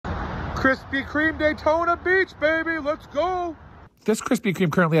Krispy Kreme Daytona Beach, baby. Let's go. This Krispy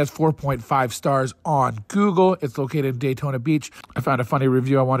Kreme currently has 4.5 stars on Google. It's located in Daytona Beach. I found a funny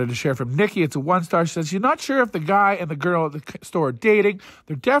review I wanted to share from Nikki. It's a 1-star. She says, she's not sure if the guy and the girl at the store are dating.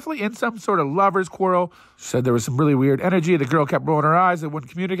 They're definitely in some sort of lover's quarrel. She said there was some really weird energy. The girl kept rolling her eyes. They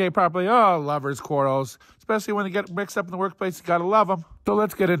wouldn't communicate properly. Oh, lovers quarrels. Especially when they get mixed up in the workplace. You gotta love them. So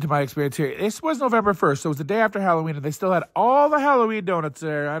let's get into my experience here. This was November 1st, so it was the day after Halloween, and they still had all the Halloween donuts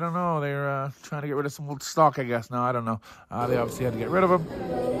there. I don't know. They're trying to get rid of some old stock, I guess. No, I don't know. They obviously had to get rid of them.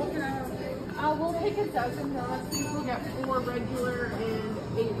 We'll take a dozen donuts. We'll get 4 regular and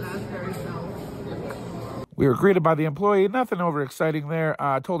 8 raspberry filled. We were greeted by the employee. Nothing over exciting there.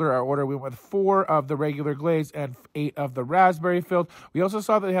 Told her our order. We went with 4 of the regular glazed and 8 of the raspberry filled. We also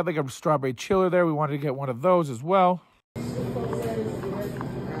saw that they had like a strawberry chiller there. We wanted to get one of those as well.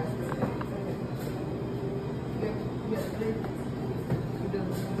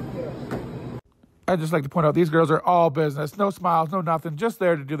 I'd just like to point out these girls are all business. No smiles, no nothing. Just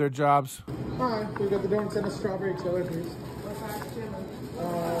there to do their jobs. Hi, we got the donuts and a strawberry chiller, please.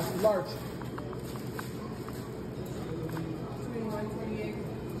 Large.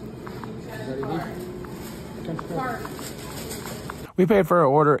 We paid for our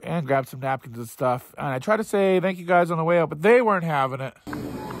order and grabbed some napkins and stuff. And I tried to say thank you guys on the way out, but they weren't having it.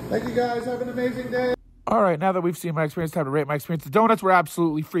 Thank you guys. Have an amazing day. All right, now that we've seen my experience, time to rate my experience. The donuts were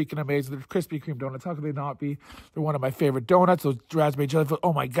absolutely freaking amazing. The Krispy Kreme donuts, how could they not be? They're one of my favorite donuts. Those raspberry jelly,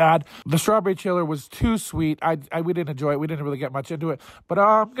 oh my God. The strawberry chiller was too sweet. We didn't enjoy it. We didn't really get much into it. But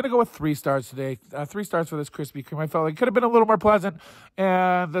I'm going to go with 3 stars today. 3 stars for this Krispy Kreme. I felt like it could have been a little more pleasant.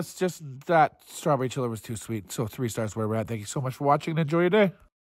 And that strawberry chiller was too sweet. So 3 stars where we're at. Thank you so much for watching and enjoy your day.